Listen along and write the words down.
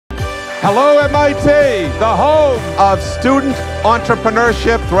Hello, MIT, the home of student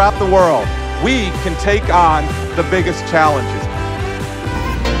entrepreneurship throughout the world. We can take on the biggest challenges.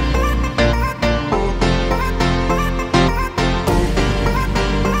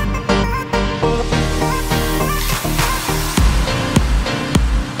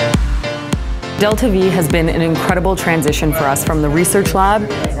 Delta V has been an incredible transition for us from the research lab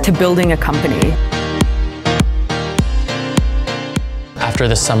to building a company. After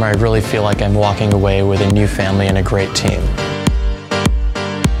this summer, I really feel like I'm walking away with a new family and a great team.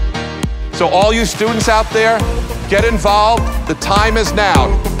 So all you students out there, get involved. The time is now.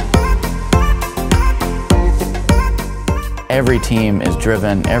 Every team is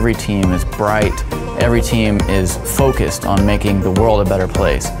driven, every team is bright, every team is focused on making the world a better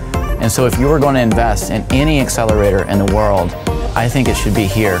place. And so if you are going to invest in any accelerator in the world, I think it should be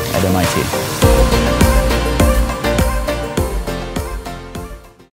here at MIT.